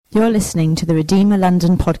You're listening to the Redeemer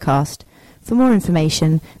London podcast. For more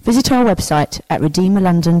information, visit our website at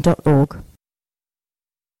redeemerlondon.org.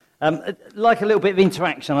 Like a little bit of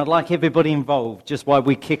interaction, I'd like everybody involved just while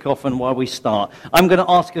we kick off and while we start. I'm going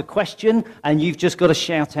to ask a question and you've just got to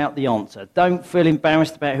shout out the answer. Don't feel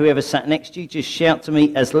embarrassed about whoever sat next to you. Just shout to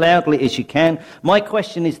me as loudly as you can. My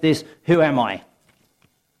question is this: who am I?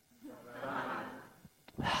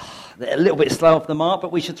 They're a little bit slow off the mark,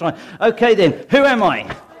 but we should try. Okay then, who am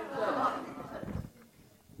I?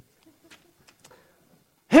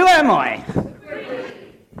 Who am I?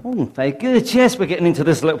 Oh, very good. Yes, we're getting into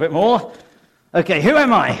this a little bit more. Okay, who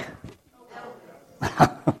am I?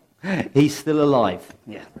 He's still alive.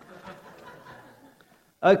 Yeah.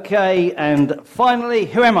 Okay, and finally,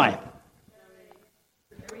 who am I?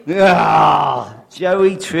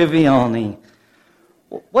 Joey Triviani.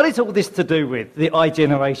 What is all this to do with the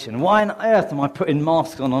iGeneration? Why on earth am I putting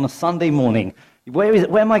masks on a Sunday morning? Where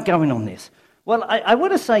am I going on this? Well, I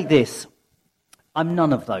want to say this. I'm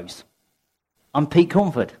none of those. I'm Pete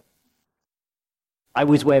Comfort. I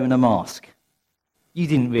was wearing a mask. You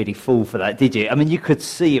didn't really fall for that, did you? I mean, you could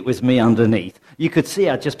see it was me underneath. You could see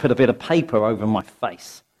I just put a bit of paper over my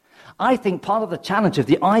face. I think part of the challenge of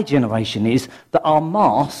the iGeneration is that our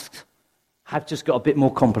masks have just got a bit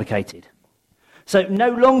more complicated. So no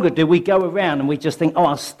longer do we go around and we just think, oh,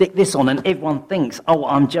 I'll stick this on, and everyone thinks, oh,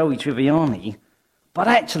 I'm Joey Triviani. But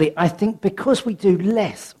actually, I think because we do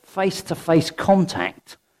less face-to-face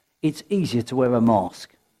contact, it's easier to wear a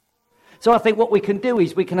mask. So I think what we can do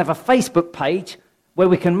is we can have a Facebook page where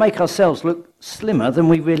we can make ourselves look slimmer than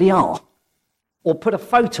we really are. Or put a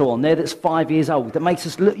photo on there that's 5 years old that makes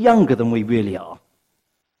us look younger than we really are.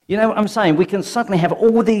 You know what I'm saying? We can suddenly have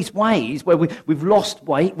all these ways where we've lost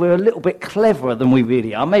weight, we're a little bit cleverer than we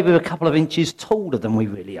really are, maybe we're a couple of inches taller than we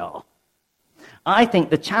really are. I think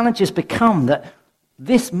the challenge has become that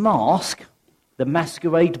this mask, the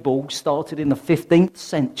masquerade ball, started in the 15th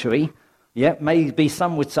century. Yeah, maybe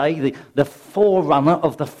some would say the forerunner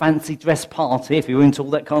of the fancy dress party, if you're into all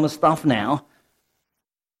that kind of stuff now.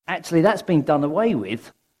 Actually, that's been done away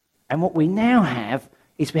with. And what we now have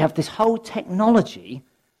is we have this whole technology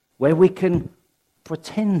where we can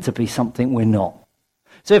pretend to be something we're not.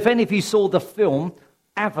 So if any of you saw the film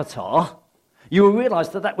Avatar, you will realise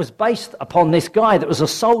that that was based upon this guy that was a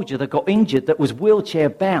soldier that got injured, that was wheelchair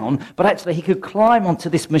bound, but actually he could climb onto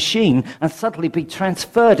this machine and suddenly be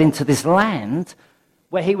transferred into this land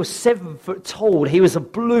where he was 7 foot tall. He was a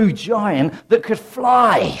blue giant that could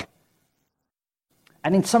fly.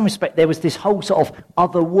 And in some respect, there was this whole sort of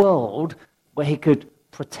other world where he could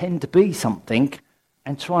pretend to be something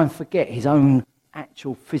and try and forget his own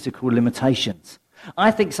actual physical limitations.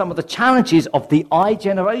 I think some of the challenges of the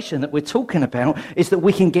iGeneration that we're talking about is that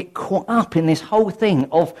we can get caught up in this whole thing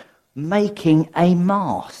of making a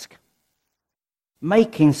mask,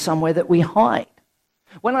 making somewhere that we hide.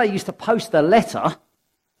 When I used to post a letter,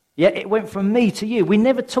 yeah, it went from me to you. We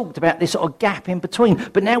never talked about this sort of gap in between,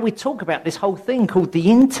 but now we talk about this whole thing called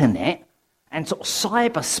the internet and sort of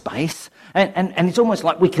cyberspace, and it's almost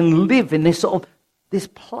like we can live in this sort of this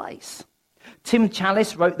place. Tim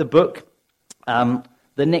Challies wrote the book,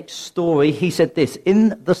 The Next Story. He said this: in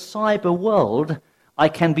the cyber world, I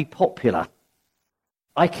can be popular,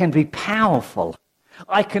 I can be powerful,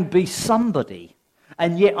 I can be somebody,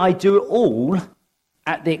 and yet I do it all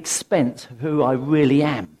at the expense of who I really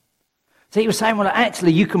am. So he was saying, well,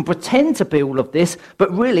 actually, you can pretend to be all of this,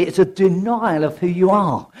 but really it's a denial of who you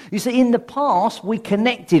are. You see, in the past, we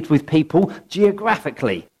connected with people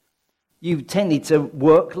geographically. You tended to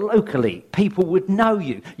work locally. People would know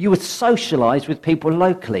you. You would socialise with people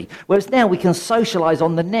locally. Whereas now we can socialise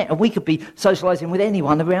on the net, and we could be socialising with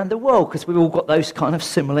anyone around the world because we've all got those kind of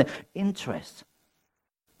similar interests.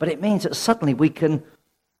 But it means that suddenly we can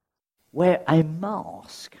wear a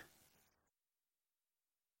mask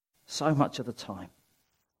so much of the time.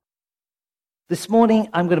 This morning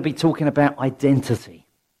I'm going to be talking about identity.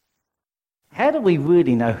 How do we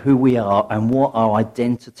really know who we are and what our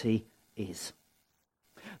identity is?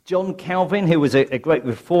 John Calvin, who was a great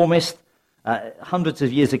reformist hundreds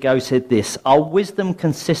of years ago, said this: our wisdom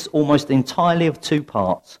consists almost entirely of two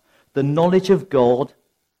parts, the knowledge of God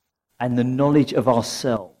and the knowledge of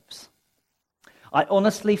ourselves. I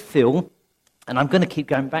honestly feel, and I'm going to keep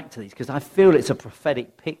going back to these because I feel it's a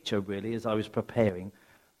prophetic picture really as I was preparing.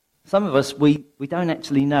 Some of us, we don't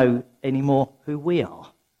actually know anymore who we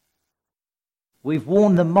are. We've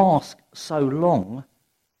worn the mask so long,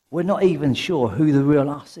 we're not even sure who the real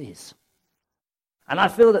us is. And I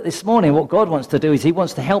feel that this morning what God wants to do is he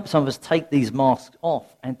wants to help some of us take these masks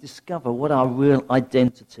off and discover what our real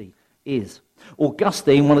identity is.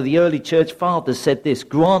 Augustine, one of the early church fathers, said this: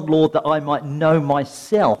 "Grant, Lord, that I might know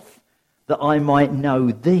myself, that I might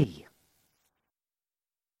know thee."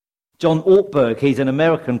 John Ortberg, he's an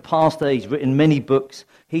American pastor, he's written many books.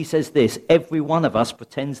 He says this: "Every one of us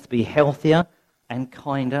pretends to be healthier and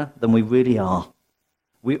kinder than we really are.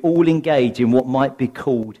 We all engage in what might be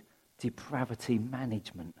called depravity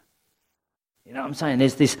management." You know what I'm saying?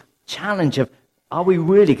 There's this challenge of, are we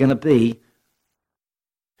really going to be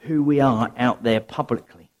who we are out there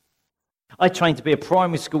publicly? I trained to be a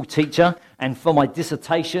primary school teacher, and for my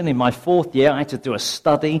dissertation in my 4th year, I had to do a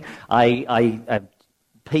study.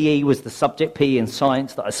 PE was the subject, PE and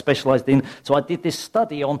science, that I specialised in. So I did this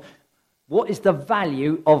study on what is the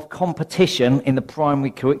value of competition in the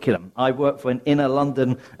primary curriculum. I worked for an inner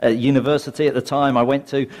London university at the time I went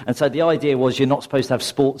to, and so the idea was you're not supposed to have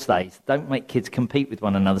sports days. Don't make kids compete with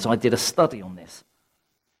one another. So I did a study on this.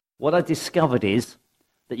 What I discovered is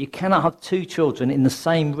that you cannot have two children in the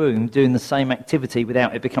same room doing the same activity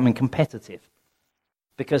without it becoming competitive.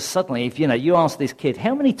 Because suddenly, if you ask this kid,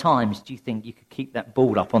 how many times do you think you could keep that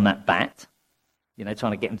ball up on that bat,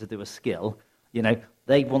 trying to get them to do a skill,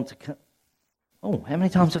 they want to... Oh, how many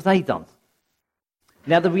times have they done?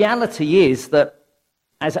 Now, the reality is that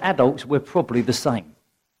as adults, we're probably the same.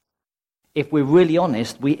 If we're really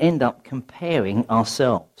honest, we end up comparing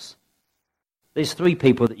ourselves. There's 3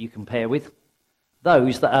 people that you compare with.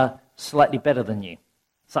 Those that are slightly better than you.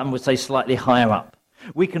 Some would say slightly higher up.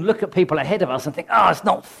 We can look at people ahead of us and think, it's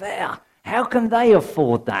not fair. How can they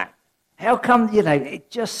afford that? How come,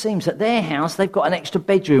 it just seems that their house, they've got an extra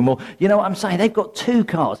bedroom, or, you know what I'm saying, they've got 2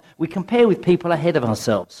 cars. We compare with people ahead of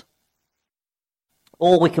ourselves.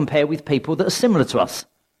 Or we compare with people that are similar to us,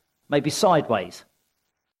 maybe sideways.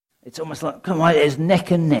 It's almost like, come on, it's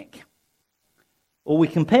neck and neck. Or we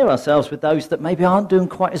compare ourselves with those that maybe aren't doing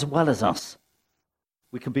quite as well as us.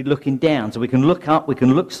 We could be looking down, so we can look up, we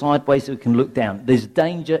can look sideways, we can look down. There's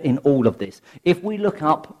danger in all of this. If we look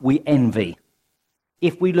up, we envy.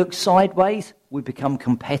 If we look sideways, we become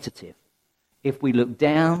competitive. If we look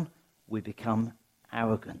down, we become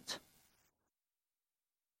arrogant.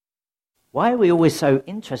 Why are we always so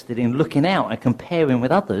interested in looking out and comparing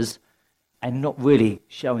with others and not really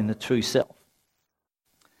showing the true self?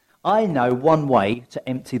 I know one way to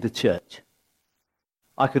empty the church.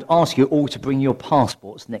 I could ask you all to bring your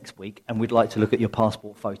passports next week, and we'd like to look at your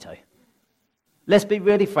passport photo. Let's be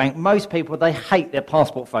really frank. Most people, they hate their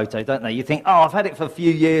passport photo, don't they? You think, I've had it for a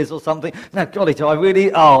few years or something. No, golly, do I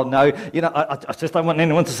really? Oh, no. I just don't want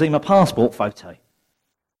anyone to see my passport photo.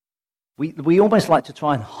 We almost like to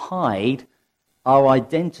try and hide our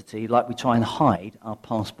identity like we try and hide our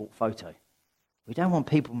passport photo. We don't want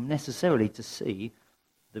people necessarily to see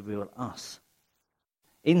the real us.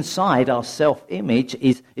 Inside our self-image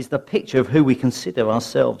is the picture of who we consider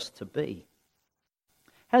ourselves to be.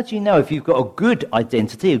 How do you know if you've got a good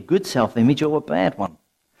identity, a good self-image, or a bad one?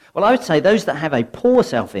 Well, I would say those that have a poor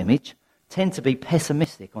self-image tend to be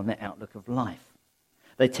pessimistic on their outlook of life.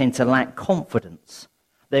 They tend to lack confidence.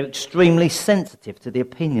 They're extremely sensitive to the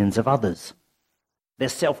opinions of others. They're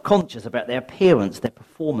self-conscious about their appearance, their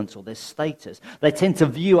performance, or their status. They tend to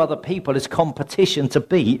view other people as competition to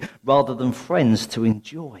beat rather than friends to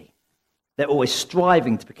enjoy. They're always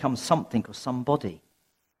striving to become something or somebody.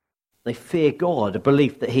 They fear God, a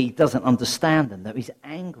belief that he doesn't understand them, that he's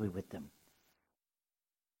angry with them.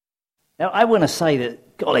 Now, I want to say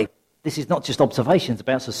that, golly, this is not just observations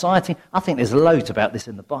about society. I think there's loads about this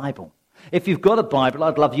in the Bible. If you've got a Bible,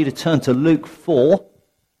 I'd love you to turn to Luke 4.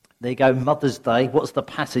 There you go, Mother's Day. What's the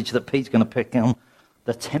passage that Pete's going to pick on?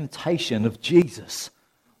 The temptation of Jesus.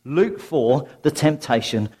 Luke 4, the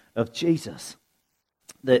temptation of Jesus.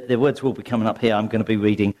 The words will be coming up here. I'm going to be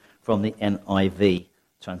reading from the NIV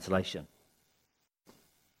translation.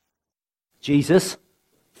 Jesus,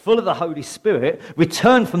 full of the Holy Spirit,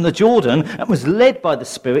 returned from the Jordan and was led by the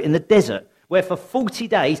Spirit in the desert, where for 40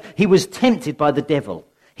 days he was tempted by the devil.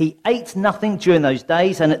 He ate nothing during those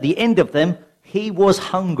days, and at the end of them, he was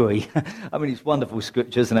hungry. I mean, it's wonderful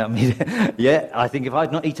scripture, isn't it? I mean, yeah, I think if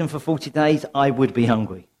I'd not eaten for 40 days, I would be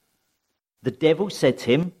hungry. The devil said to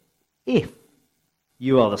him, "If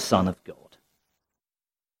you are the Son of God."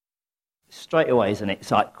 Straight away, isn't it?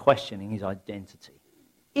 It's like questioning his identity.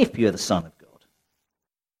 If you're the Son of God,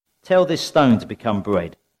 tell this stone to become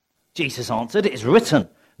bread. Jesus answered, "It is written,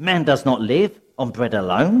 man does not live on bread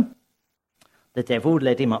alone." The devil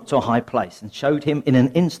led him up to a high place and showed him in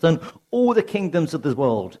an instant all the kingdoms of the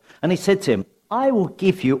world. And he said to him, "I will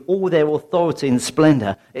give you all their authority and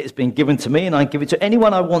splendor. It has been given to me, and I give it to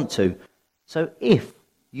anyone I want to. So if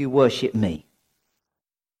you worship me,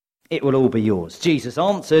 it will all be yours." Jesus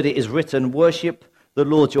answered, "It is written, worship the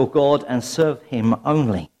Lord your God and serve him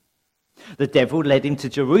only. The devil led him to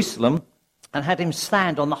Jerusalem and had him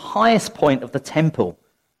stand on the highest point of the temple.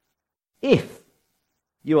 If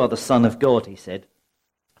you are the Son of God, he said,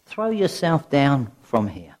 throw yourself down from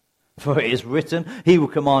here. For it is written, he will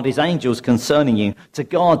command his angels concerning you to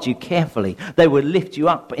guard you carefully. They will lift you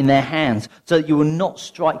up in their hands so that you will not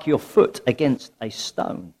strike your foot against a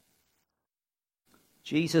stone.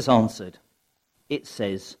 Jesus answered, it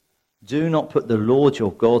says, do not put the Lord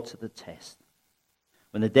your God to the test.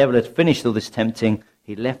 When the devil had finished all this tempting,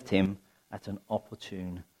 he left him at an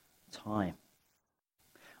opportune time.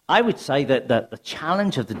 I would say that the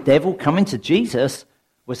challenge of the devil coming to Jesus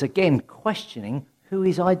was again questioning who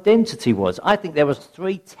his identity was. I think there was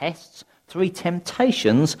 3 tests, 3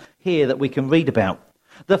 temptations here that we can read about.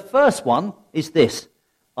 The first one is this: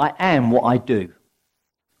 I am what I do.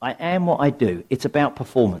 I am what I do. It's about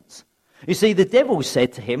performance. You see, the devil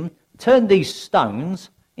said to him, turn these stones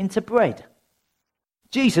into bread.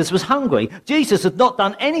 Jesus was hungry. Jesus had not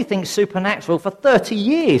done anything supernatural for 30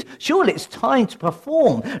 years. Surely it's time to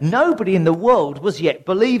perform. Nobody in the world was yet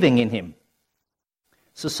believing in him.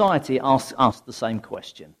 Society asks us the same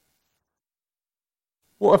question.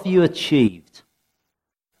 What have you achieved?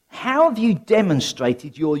 How have you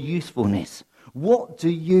demonstrated your usefulness? What do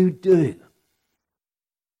you do?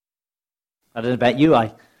 I don't know about you,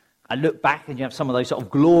 I look back and you have some of those sort of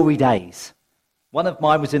glory days. One of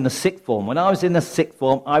mine was in the sixth form. When I was in the sixth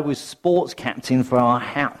form, I was sports captain for our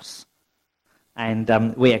house. And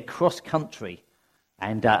we had cross country.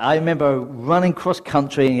 And I remember running cross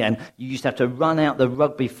country, and you used to have to run out the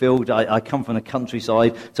rugby field. I come from the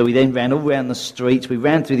countryside, so we then ran all around the streets. We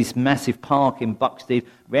ran through this massive park in Buxted,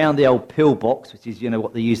 round the old pillbox, which is,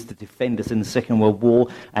 what they used to defend us in the Second World War,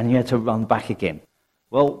 and you had to run back again.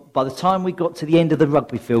 Well, by the time we got to the end of the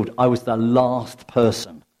rugby field, I was the last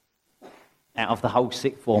person out of the whole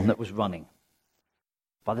sixth form that was running.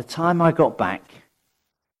 By the time I got back,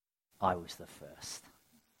 I was the first.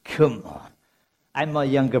 Come on. And my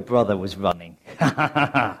younger brother was running.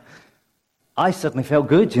 I suddenly felt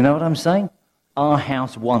good, you know what I'm saying? Our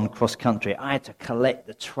house won cross country. I had to collect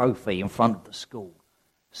the trophy in front of the school.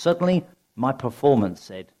 Suddenly, my performance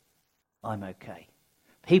said, I'm okay.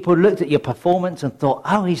 People looked at your performance and thought,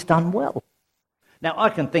 oh, he's done well. Now, I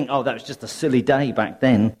can think, oh, that was just a silly day back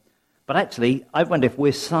then. But actually, I wonder if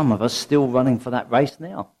we're some of us still running for that race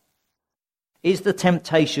now. Is the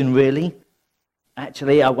temptation really,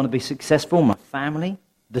 actually, I want to be successful in my family,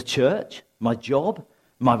 the church, my job,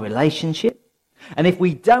 my relationship? And if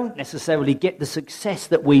we don't necessarily get the success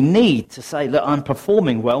that we need to say, look, I'm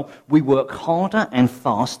performing well, we work harder and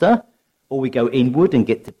faster, or we go inward and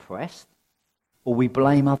get depressed, or we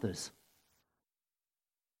blame others.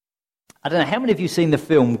 I don't know, how many of you have seen the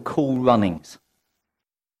film Cool Runnings?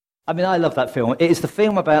 I mean, I love that film. It's the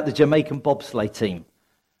film about the Jamaican bobsleigh team.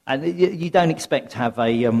 And you don't expect to have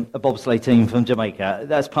a bobsleigh team from Jamaica.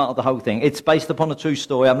 That's part of the whole thing. It's based upon a true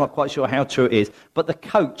story. I'm not quite sure how true it is. But the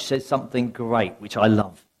coach says something great, which I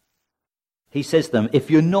love. He says to them, if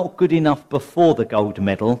you're not good enough before the gold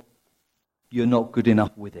medal, you're not good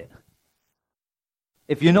enough with it.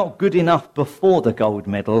 If you're not good enough before the gold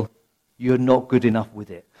medal, you're not good enough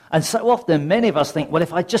with it. And so often, many of us think, well,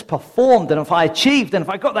 if I just performed and if I achieved and if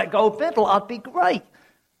I got that gold medal, I'd be great.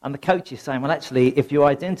 And the coach is saying, well, actually, if your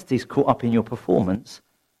identity is caught up in your performance,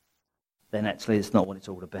 then actually it's not what it's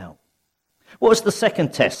all about. What was the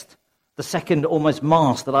second test? The second almost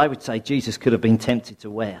mask that I would say Jesus could have been tempted to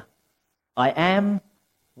wear. I am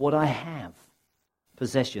what I have.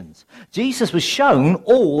 Possessions. Jesus was shown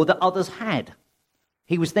all that others had.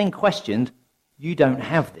 He was then questioned, you don't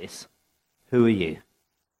have this. Who are you?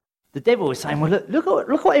 The devil was saying, well, look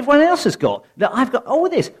what everyone else has got. Look, I've got all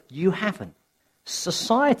this. You haven't.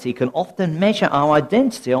 Society can often measure our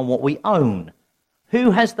identity on what we own.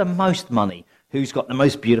 Who has the most money? Who's got the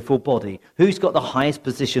most beautiful body? Who's got the highest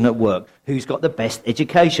position at work? Who's got the best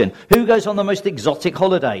education? Who goes on the most exotic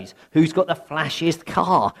holidays? Who's got the flashiest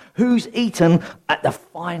car? Who's eaten at the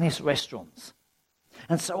finest restaurants?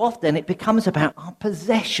 And so often it becomes about our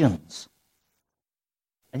possessions.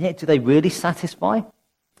 And yet, do they really satisfy?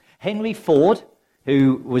 Henry Ford,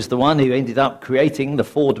 who was the one who ended up creating the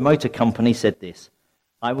Ford Motor Company, said this: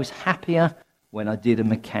 I was happier when I did a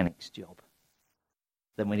mechanic's job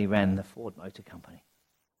than when he ran the Ford Motor Company.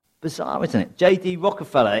 Bizarre, isn't it? J.D.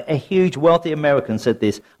 Rockefeller, a huge wealthy American, said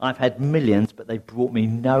this: I've had millions, but they've brought me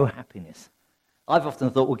no happiness. I've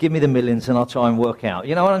often thought, well, give me the millions and I'll try and work out.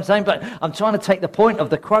 You know what I'm saying? But I'm trying to take the point of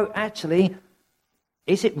the quote. Actually,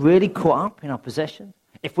 is it really caught up in our possessions?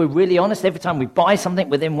 If we're really honest, every time we buy something,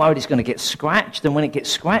 we're then worried it's going to get scratched. And when it gets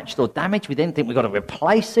scratched or damaged, we then think we've got to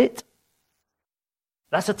replace it.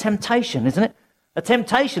 That's a temptation, isn't it? A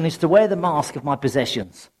temptation is to wear the mask of my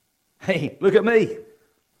possessions. Hey, look at me.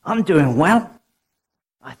 I'm doing well.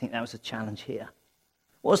 I think that was a challenge here.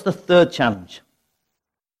 What's the third challenge?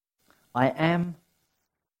 I am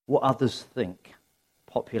what others think.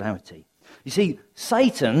 Popularity. You see,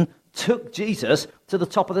 Satan took Jesus to the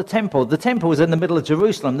top of the temple. The temple was in the middle of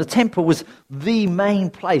Jerusalem. The temple was the main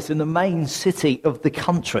place in the main city of the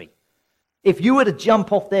country. If you were to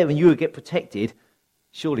jump off there and you would get protected,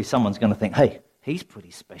 surely someone's going to think, hey, he's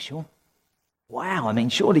pretty special. Wow, I mean,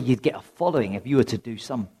 surely you'd get a following if you were to do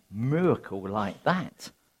some miracle like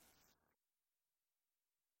that.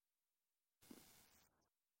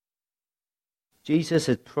 Jesus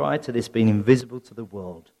had prior to this been invisible to the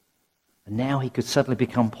world, and now he could suddenly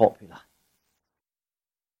become popular.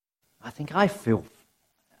 I think I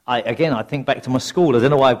think back to my school. I don't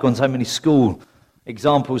know why I've gone so many school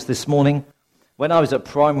examples this morning. When I was at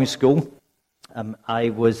primary school,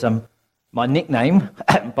 my nickname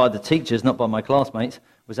by the teachers, not by my classmates,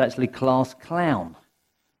 was actually class clown.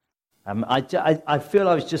 I feel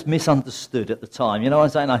I was just misunderstood at the time. You know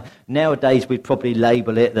what I'm saying? Nowadays we'd probably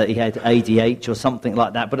label it that he had ADH or something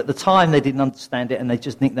like that. But at the time they didn't understand it and they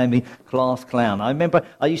just nicknamed me class clown. I remember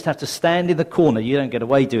I used to have to stand in the corner. You don't get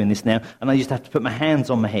away doing this now. And I used to have to put my hands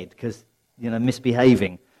on my head because,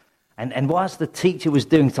 misbehaving. And whilst the teacher was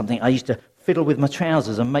doing something, I used to fiddle with my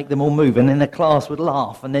trousers and make them all move. And then the class would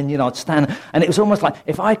laugh. And then, I'd stand. And it was almost like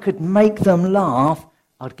if I could make them laugh,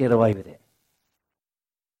 I'd get away with it.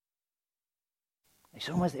 It's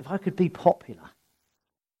almost, if I could be popular,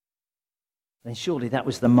 then surely that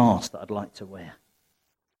was the mask that I'd like to wear.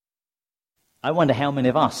 I wonder how many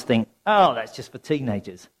of us think, oh, that's just for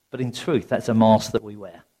teenagers. But in truth, that's a mask that we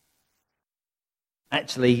wear.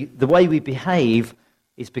 Actually, the way we behave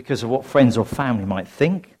is because of what friends or family might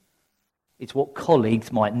think. It's what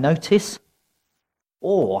colleagues might notice.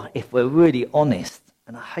 Or, if we're really honest,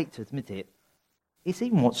 and I hate to admit it, it's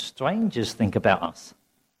even what strangers think about us.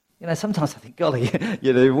 Sometimes I think, golly,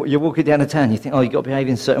 you're walking down a town, you think, oh, you've got to behave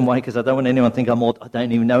in a certain way because I don't want anyone to think I'm odd. I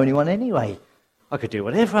don't even know anyone anyway. I could do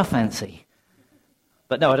whatever I fancy.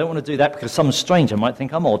 But no, I don't want to do that because some stranger might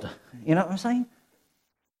think I'm odd. You know what I'm saying?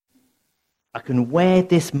 I can wear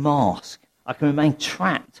this mask. I can remain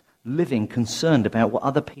trapped, living concerned about what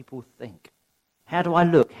other people think. How do I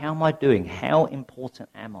look? How am I doing? How important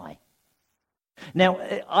am I? Now,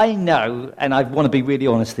 I know, and I want to be really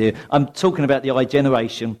honest here, I'm talking about the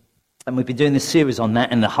iGeneration. And we've been doing this series on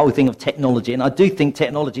that and the whole thing of technology. And I do think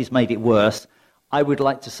technology has made it worse. I would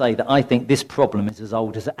like to say that I think this problem is as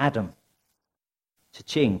old as Adam.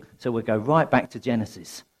 Cha-ching. So we'll go right back to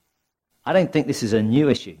Genesis. I don't think this is a new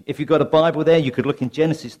issue. If you've got a Bible there, you could look in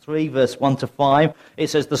Genesis 3, verse 1 to 5. It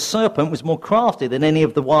says, the serpent was more crafty than any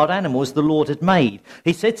of the wild animals the Lord had made.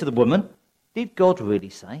 He said to the woman, did God really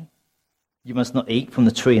say, you must not eat from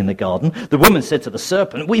the tree in the garden? The woman said to the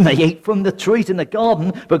serpent, we may eat from the trees in the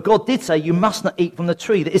garden, but God did say you must not eat from the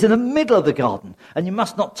tree that is in the middle of the garden, and you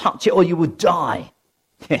must not touch it or you will die.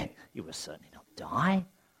 You will certainly not die,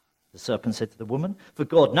 the serpent said to the woman, for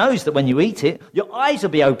God knows that when you eat it, your eyes will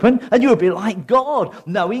be open and you will be like God,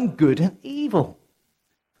 knowing good and evil.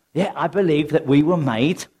 Yeah, I believe that we were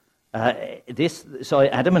made...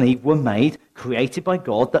 Adam and Eve were made, created by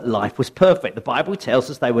God, that life was perfect. The Bible tells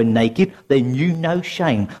us they were naked, they knew no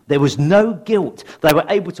shame, there was no guilt. They were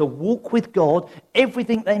able to walk with God,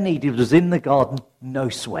 everything they needed was in the garden, no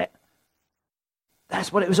sweat.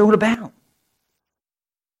 That's what it was all about.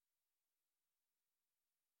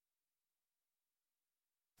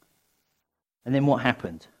 And then what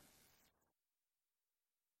happened?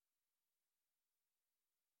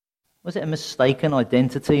 Was it a mistaken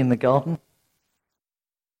identity in the garden?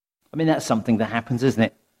 I mean, that's something that happens, isn't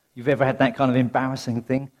it? You've ever had that kind of embarrassing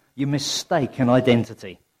thing? You mistake an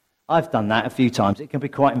identity. I've done that a few times. It can be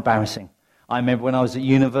quite embarrassing. I remember when I was at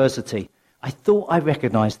university, I thought I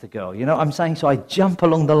recognized the girl. You know what I'm saying? So I jump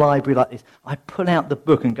along the library like this. I pull out the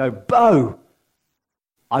book and go, Bo!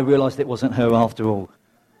 I realized it wasn't her after all.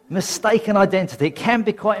 Mistaken identity. It can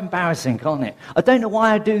be quite embarrassing, can't it? I don't know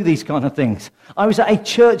why I do these kind of things. I was at a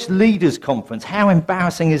church leaders conference. How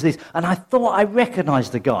embarrassing is this? And I thought I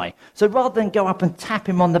recognized the guy. So rather than go up and tap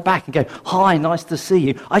him on the back and go, hi, nice to see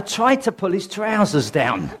you, I tried to pull his trousers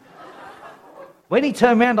down. When he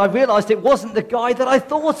turned around, I realized it wasn't the guy that I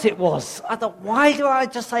thought it was. I thought, why do I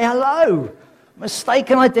just say hello?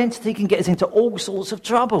 Mistaken identity can get us into all sorts of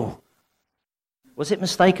trouble. Was it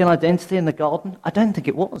mistaken identity in the garden? I don't think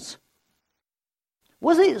it was.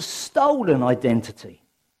 Was it stolen identity?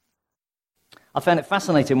 I found it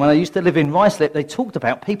fascinating. When I used to live in Ruislip, they talked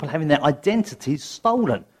about people having their identities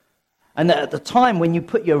stolen. And at the time when you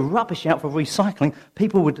put your rubbish out for recycling,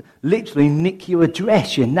 people would literally nick your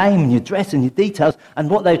address, your name and your address and your details. And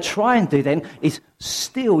what they try and do then is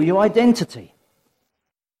steal your identity.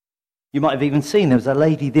 You might have even seen there was a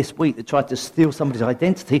lady this week that tried to steal somebody's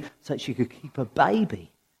identity so that she could keep a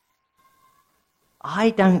baby. I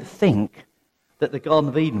don't think that the Garden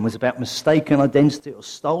of Eden was about mistaken identity or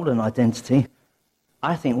stolen identity.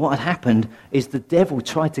 I think what had happened is the devil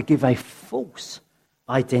tried to give a false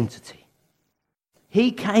identity.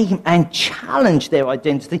 He came and challenged their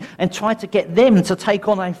identity and tried to get them to take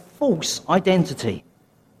on a false identity.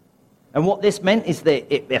 And what this meant is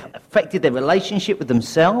that it affected their relationship with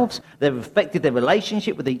themselves, it affected their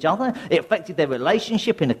relationship with each other, it affected their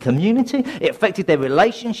relationship in a community, it affected their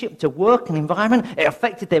relationship to work and environment, it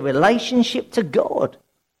affected their relationship to God.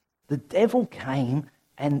 The devil came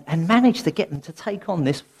and managed to get them to take on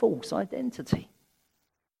this false identity.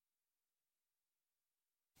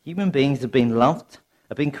 Human beings have been loved,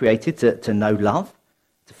 have been created to know love,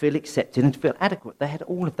 to feel accepted and to feel adequate. They had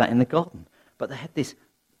all of that in the garden. But they had this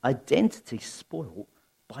identity spoiled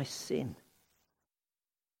by sin.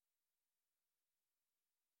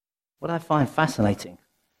 What I find fascinating,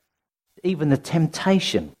 even the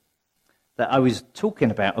temptation that I was talking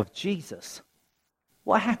about of Jesus,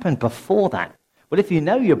 what happened before that? Well, if you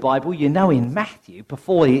know your Bible, you know in Matthew,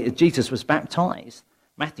 before Jesus was baptized,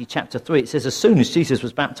 Matthew chapter 3, it says, as soon as Jesus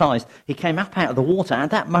was baptized, he came up out of the water.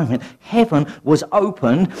 At that moment, heaven was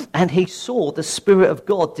opened, and he saw the Spirit of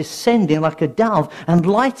God descending like a dove and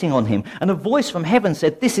lighting on him. And a voice from heaven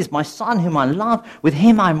said, this is my Son whom I love. With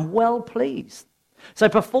him I am well pleased. So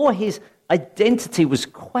before his identity was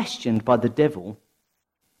questioned by the devil,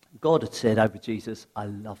 God had said over Jesus, I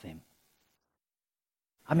love him.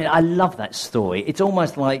 I mean, I love that story. It's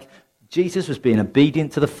almost like Jesus was being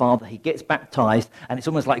obedient to the Father. He gets baptized, and it's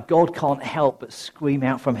almost like God can't help but scream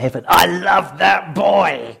out from heaven, I love that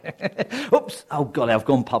boy. Oops, oh God, I've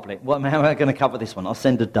gone public. How am I going to cover this one? I'll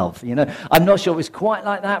send a dove. I'm not sure it was quite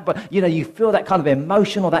like that, but you feel that kind of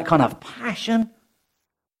emotion or that kind of passion.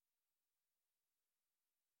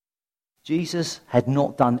 Jesus had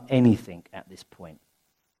not done anything at this point.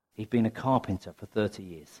 He'd been a carpenter for 30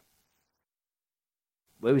 years.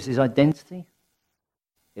 Where was his identity?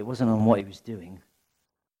 It wasn't on what he was doing.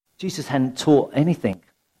 Jesus hadn't taught anything.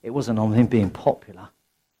 It wasn't on him being popular.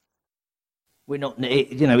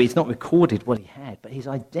 It's not recorded what he had, but his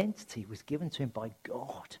identity was given to him by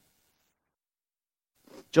God.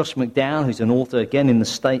 Josh McDowell, who's an author again in the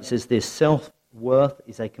States, says this: self-worth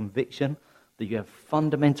is a conviction that you have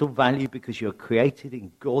fundamental value because you're created in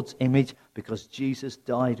God's image, because Jesus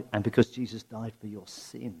died, and because Jesus died for your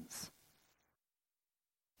sins.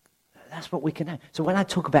 That's what we can know. So when I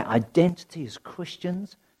talk about identity as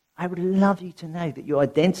Christians, I would love you to know that your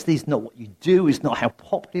identity is not what you do, it's not how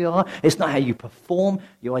popular you are, it's not how you perform.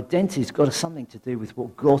 Your identity has got something to do with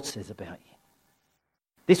what God says about you.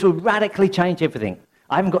 This will radically change everything.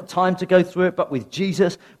 I haven't got time to go through it, but with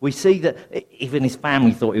Jesus, we see that even his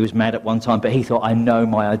family thought he was mad at one time, but he thought, I know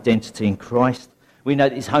my identity in Christ. We know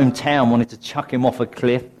that his hometown wanted to chuck him off a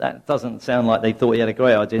cliff. That doesn't sound like they thought he had a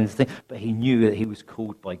great identity, but he knew that he was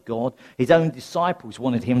called by God. His own disciples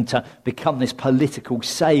wanted him to become this political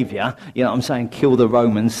saviour. Kill the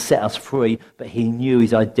Romans, set us free. But he knew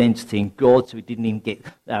his identity in God, so he didn't even get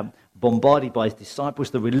bombarded by his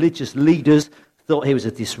disciples. The religious leaders thought he was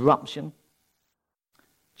a disruption.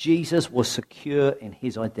 Jesus was secure in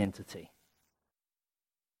his identity.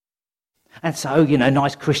 And so,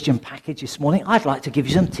 nice Christian package this morning. I'd like to give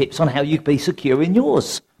you some tips on how you can be secure in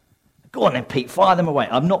yours. Go on then, Pete, fire them away.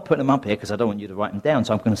 I'm not putting them up here because I don't want you to write them down,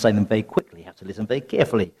 so I'm going to say them very quickly. You have to listen very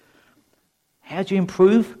carefully. How do you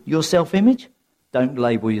improve your self-image? Don't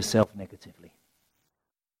label yourself negatively.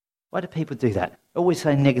 Why do people do that? Always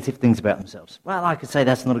say negative things about themselves. Well, I could say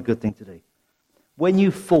that's not a good thing to do. When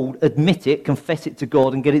you fall, admit it, confess it to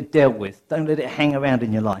God and get it dealt with. Don't let it hang around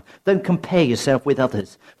in your life. Don't compare yourself with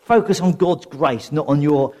others. Focus on God's grace, not on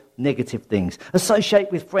your negative things.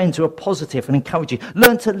 Associate with friends who are positive and encourage you.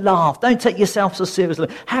 Learn to laugh. Don't take yourself so seriously.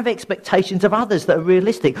 Have expectations of others that are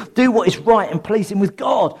realistic. Do what is right and pleasing with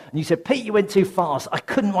God. And you said, Pete, you went too fast. I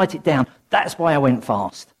couldn't write it down. That's why I went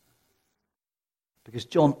fast. Because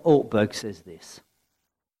John Ortberg says this.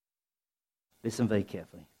 Listen very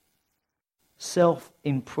carefully.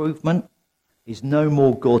 Self-improvement is no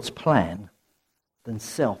more God's plan than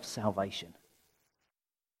self-salvation.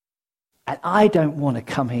 And I don't want to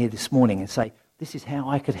come here this morning and say, this is how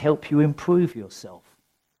I could help you improve yourself.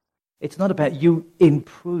 It's not about you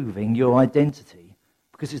improving your identity,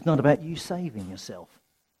 because it's not about you saving yourself.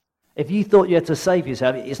 If you thought you had to save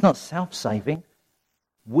yourself, it's not self-saving.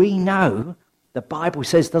 We know The Bible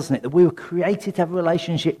says, doesn't it, that we were created to have a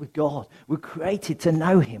relationship with God. We're created to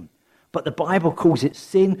know him. But the Bible calls it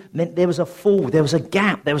sin, meant there was a fall, there was a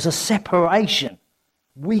gap, there was a separation.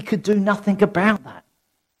 We could do nothing about that.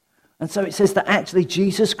 And so it says that actually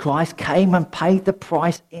Jesus Christ came and paid the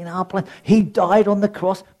price in our place. He died on the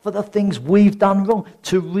cross for the things we've done wrong,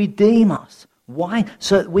 to redeem us. Why?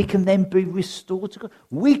 So that we can then be restored to God.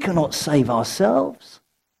 We cannot save ourselves.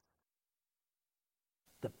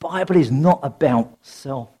 The Bible is not about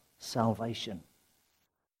self-salvation.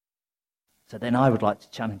 So then I would like to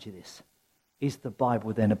challenge you this. Is the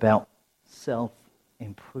Bible then about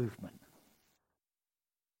self-improvement?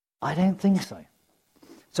 I don't think so.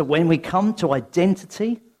 So when we come to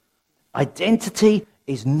identity, identity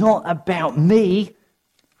is not about me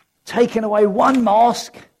taking away one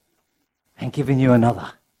mask and giving you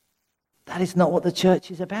another. That is not what the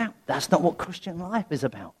church is about. That's not what Christian life is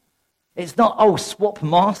about. It's not, oh, swap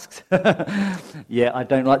masks. Yeah, I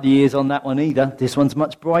don't like the ears on that one either. This one's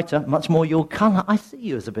much brighter, much more your colour. I see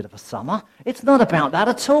you as a bit of a summer. It's not about that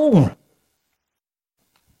at all.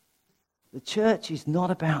 The church is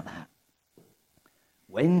not about that.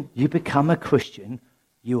 When you become a Christian,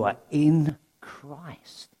 you are in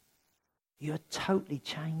Christ. You're a totally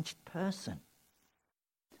changed person.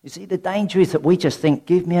 You see, the danger is that we just think,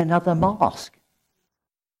 give me another mask.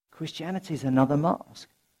 Christianity is another mask.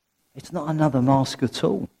 It's not another mask at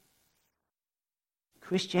all.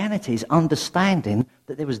 Christianity is understanding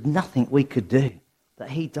that there was nothing we could do,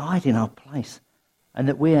 that he died in our place, and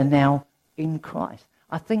that we are now in Christ.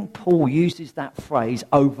 I think Paul uses that phrase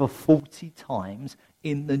over 40 times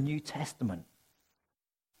in the New Testament.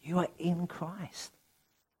 You are in Christ.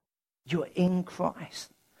 You are in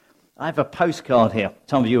Christ. I have a postcard here.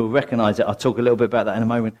 Some of you will recognize it. I'll talk a little bit about that in a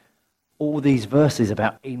moment. All these verses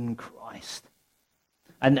about in Christ.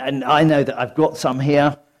 And I know that I've got some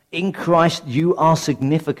here. In Christ, you are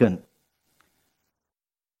significant.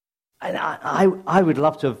 And I would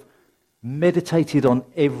love to have meditated on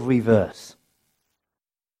every verse.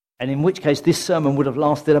 And in which case, this sermon would have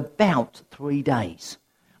lasted about 3 days.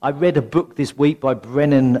 I read a book this week by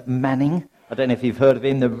Brennan Manning. I don't know if you've heard of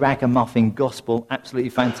him, The Ragamuffin Gospel.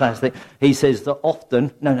 Absolutely fantastic. He says that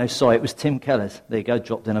often... it was Tim Keller's. There you go,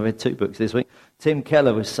 dropped in. I read 2 books this week. Tim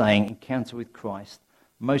Keller was saying, Encounter with Christ,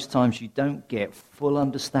 most times you don't get full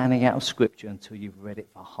understanding out of Scripture until you've read it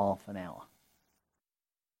for half an hour.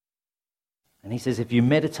 And he says if you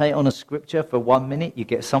meditate on a Scripture for 1 minute, you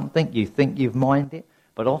get something, you think you've mined it,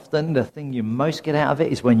 but often the thing you most get out of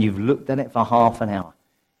it is when you've looked at it for half an hour.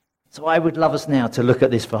 So I would love us now to look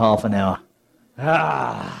at this for half an hour.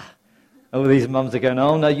 All these mums are going,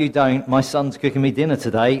 oh no you don't, my son's cooking me dinner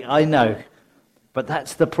today. I know, but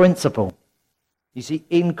that's the principle. You see,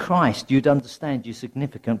 in Christ, you'd understand you're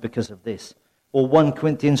significant because of this. Or 1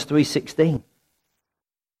 Corinthians 3:16.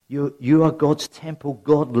 You are God's temple.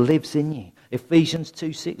 God lives in you. Ephesians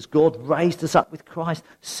 2:6. God raised us up with Christ,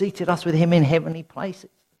 seated us with him in heavenly places.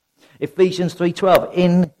 Ephesians 3:12.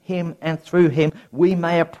 In him and through him, we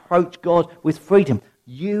may approach God with freedom.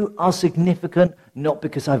 You are significant, not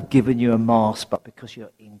because I've given you a mask, but because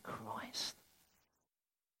you're in Christ.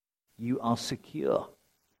 You are secure.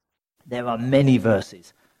 There are many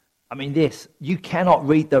verses. I mean this, you cannot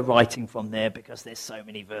read the writing from there because there's so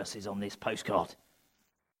many verses on this postcard.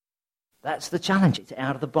 That's the challenge. It's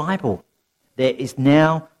out of the Bible. There is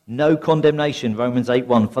now no condemnation, Romans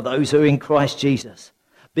 8:1, for those who are in Christ Jesus.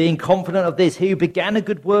 Being confident of this, he who began a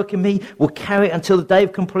good work in me will carry it until the day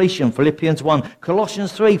of completion, Philippians 1.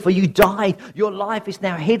 Colossians 3, for you died, your life is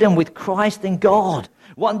now hidden with Christ in God.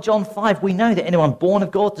 1 John 5, we know that anyone born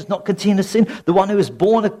of God does not continue to sin. The one who is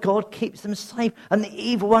born of God keeps them safe, and the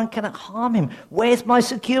evil one cannot harm him. Where's my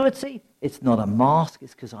security? It's not a mask,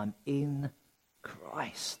 it's because I'm in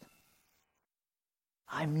Christ.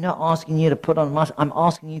 I'm not asking you to put on a mask. I'm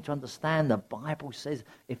asking you to understand the Bible says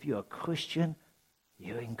if you're a Christian,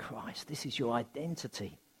 you're in Christ. This is your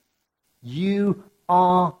identity. You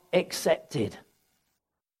are accepted.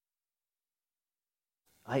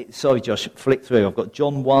 Sorry, Josh, flick through. I've got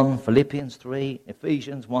John 1, Philippians 3,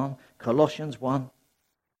 Ephesians 1, Colossians 1.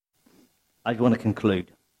 I want to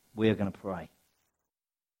conclude. We are going to pray.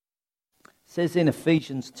 It says in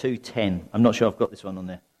Ephesians 2:10, I'm not sure I've got this one on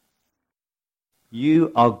there.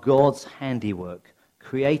 You are God's handiwork,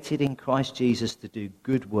 created in Christ Jesus to do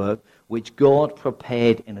good work, which God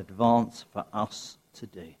prepared in advance for us to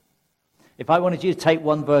do. If I wanted you to take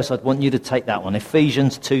one verse, I'd want you to take that one.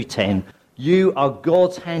 Ephesians 2:10. You are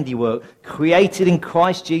God's handiwork, created in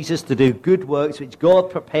Christ Jesus to do good works, which God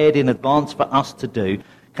prepared in advance for us to do.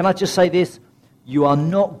 Can I just say this? You are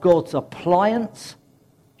not God's appliance,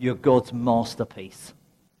 you're God's masterpiece.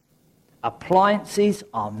 Appliances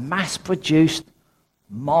are mass-produced.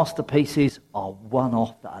 Masterpieces are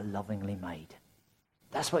one-off that are lovingly made.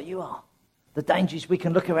 That's what you are. The danger is we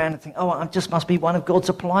can look around and think, oh, I just must be one of God's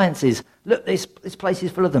appliances. Look, this place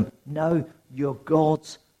is full of them. No, you're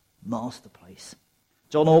God's masterpiece.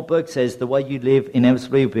 John Ortberg says the way you live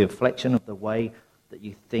inevitably will be a reflection of the way that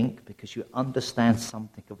you think because you understand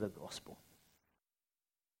something of the gospel.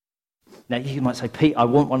 Now, you might say, Pete, I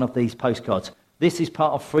want one of these postcards. This is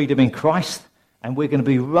part of Freedom in Christ, and we're going to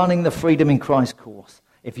be running the Freedom in Christ course.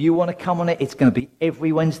 If you want to come on it, it's going to be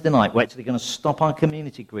every Wednesday night. We're actually going to stop our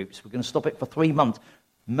community groups. We're going to stop it for 3 months.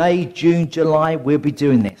 May, June, July, we'll be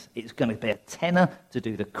doing this. It's going to be a tenner to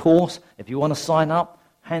do the course. If you want to sign up,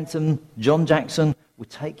 Hanson, John Jackson will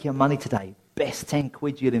take your money today. Best 10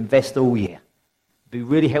 quid you'll invest all year. It'd be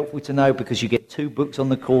really helpful to know because you get 2 books on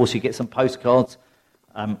the course, you get some postcards.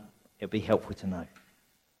 It'd be helpful to know.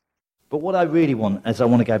 But what I really want is I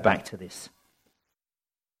want to go back to this.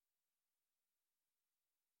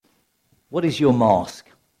 What is your mask?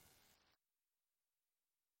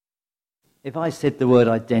 If I said the word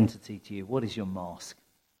identity to you, what is your mask?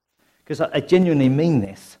 Because I genuinely mean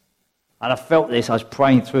this. And I felt this. I was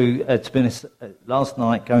praying through, to be honest, last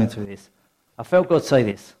night, going through this. I felt God say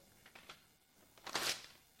this.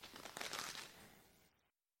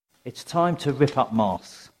 It's time to rip up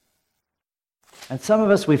masks. And some of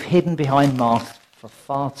us, we've hidden behind masks for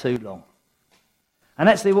far too long. And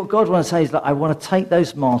actually what God wants to say is that I want to take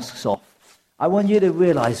those masks off. I want you to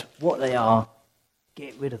realize what they are.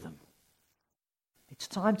 Get rid of them. It's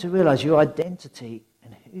time to realize your identity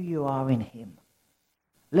and who you are in Him.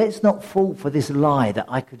 Let's not fall for this lie that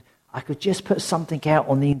I could just put something out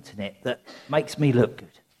on the internet that makes me look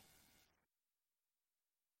good.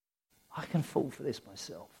 I can fall for this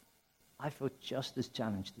myself. I feel just as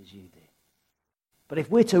challenged as you do. But if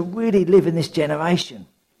we're to really live in this generation,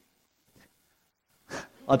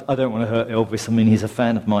 I don't want to hurt Elvis. I mean, he's a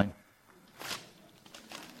fan of mine.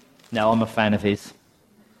 No, I'm a fan of his.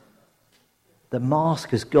 The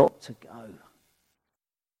mask has got to go.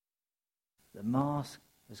 The mask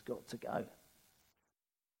has got to go.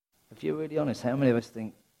 If you're really honest, how many of us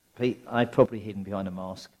think, Pete, I've probably hidden behind a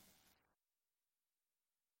mask?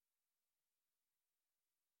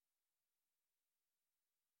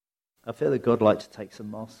 I feel that God would like to take some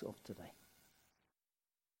masks off today.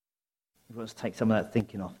 He wants to take some of that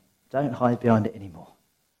thinking off. Don't hide behind it anymore.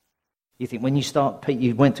 You think when you start, Pete,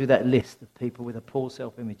 you went through that list of people with a poor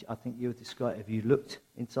self-image. I think you would describe it. Have you looked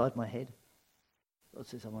inside my head? God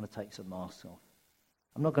says, I want to take some masks off.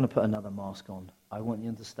 I'm not going to put another mask on. I want you to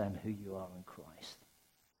understand who you are in Christ.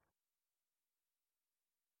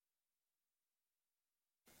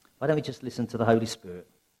 Why don't we just listen to the Holy Spirit?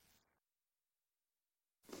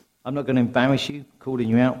 I'm not going to embarrass you, calling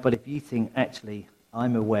you out, but if you think, actually,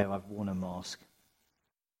 I'm aware I've worn a mask,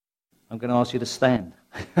 I'm going to ask you to stand.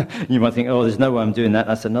 You might think, oh, there's no way I'm doing that.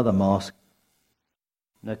 That's another mask.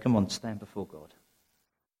 No, come on, stand before God.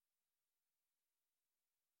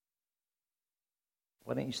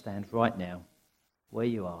 Why don't you stand right now, where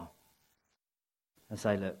you are, and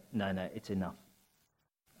say, look, no, it's enough.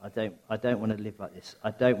 I don't want to live like this.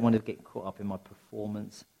 I don't want to get caught up in my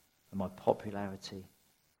performance, in my popularity,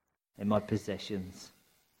 in my possessions.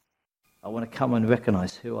 I want to come and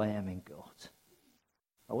recognize who I am in God.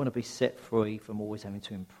 I want to be set free from always having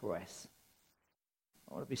to impress.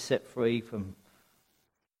 I want to be set free from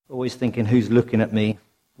always thinking, who's looking at me?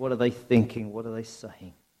 What are they thinking? What are they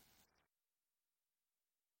saying?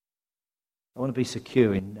 I want to be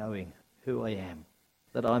secure in knowing who I am,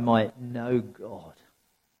 that I might know God.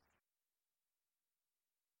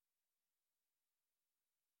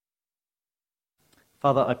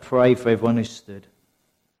 Father, I pray for everyone who stood.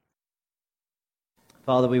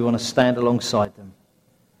 Father, we want to stand alongside them.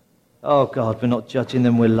 Oh God, we're not judging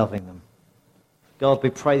them, we're loving them. God, we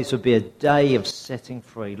pray this would be a day of setting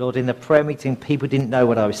free. Lord, in the prayer meeting, people didn't know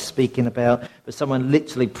what I was speaking about, but someone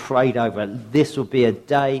literally prayed over it. This will be a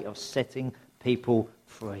day of setting people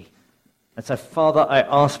free. And so, Father, I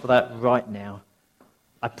ask for that right now.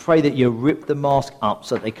 I pray that you rip the mask up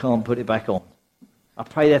so that they can't put it back on. I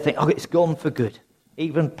pray they think, oh, it's gone for good.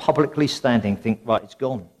 Even publicly standing, think, right, it's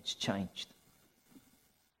gone, it's changed.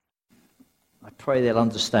 I pray they'll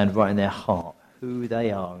understand right in their heart who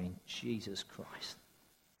they are in Jesus Christ.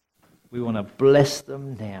 We want to bless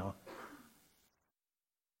them now.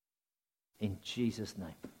 In Jesus'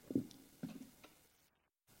 name.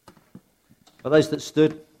 For those that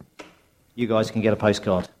stood, you guys can get a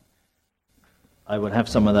postcard. I will have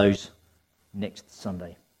some of those next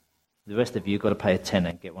Sunday. The rest of you have got to pay a tenner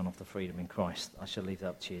and get one off the Freedom in Christ. I shall leave that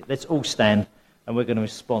up to you. Let's all stand and we're going to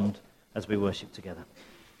respond as we worship together.